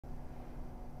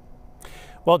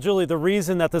Well, Julie, the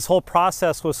reason that this whole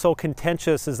process was so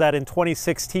contentious is that in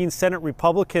 2016, Senate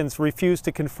Republicans refused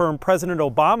to confirm President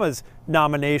Obama's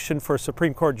nomination for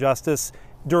Supreme Court Justice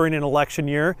during an election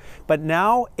year. But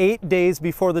now, 8 days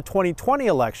before the 2020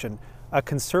 election, a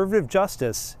conservative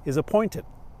justice is appointed.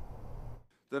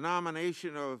 The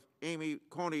nomination of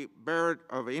Coney Barrett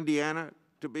of Indiana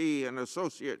to be an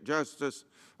Associate Justice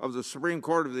of the Supreme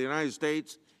Court of the United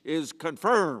States is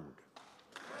confirmed.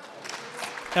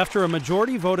 After a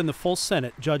majority vote in the full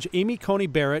Senate, Judge Amy Coney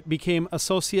Barrett became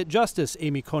Associate Justice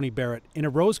Amy Coney Barrett in a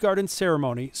Rose Garden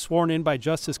ceremony sworn in by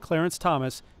Justice Clarence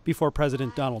Thomas before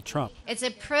President Donald Trump. It's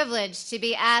a privilege to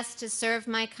be asked to serve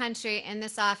my country in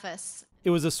this office. It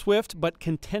was a swift but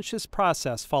contentious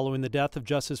process following the death of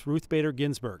Justice Ruth Bader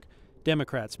Ginsburg.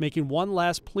 Democrats making one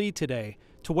last plea today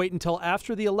to wait until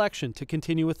after the election to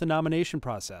continue with the nomination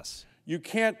process. You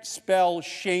can't spell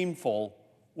shameful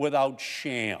without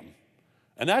sham.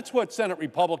 And that's what Senate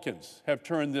Republicans have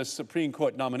turned this Supreme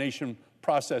Court nomination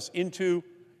process into,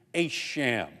 a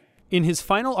sham. In his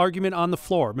final argument on the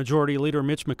floor, Majority Leader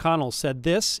Mitch McConnell said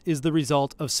this is the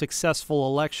result of successful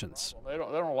elections. They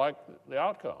don't like the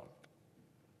outcome.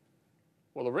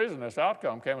 Well, the reason this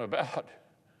outcome came about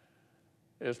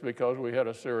is because we had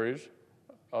a series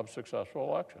of successful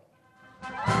elections.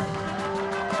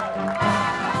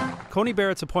 Coney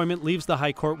Barrett's appointment leaves the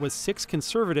High Court with 6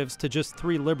 conservatives to just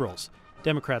 3 liberals.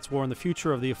 Democrats warn the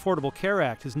future of the Affordable Care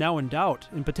Act is now in doubt,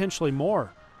 and potentially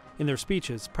more. In their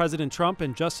speeches, President Trump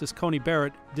and Justice Coney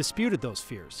Barrett disputed those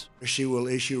fears. She will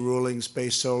issue rulings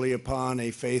based solely upon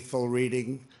a faithful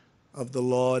reading of the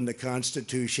law and the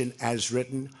Constitution as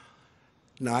written,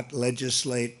 not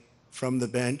legislate from the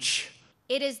bench.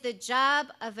 It is the job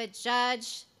of a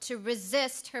judge to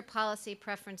resist her policy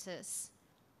preferences.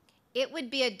 It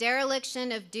would be a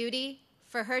dereliction of duty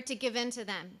for her to give in to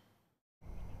them.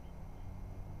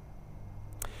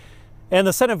 And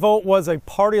the Senate vote was a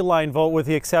party line vote with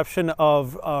the exception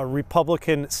of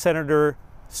Republican Senator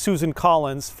Susan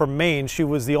Collins from Maine. She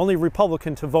was the only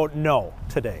Republican to vote no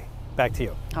today. Back to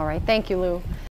you. All right. Thank you, Lou.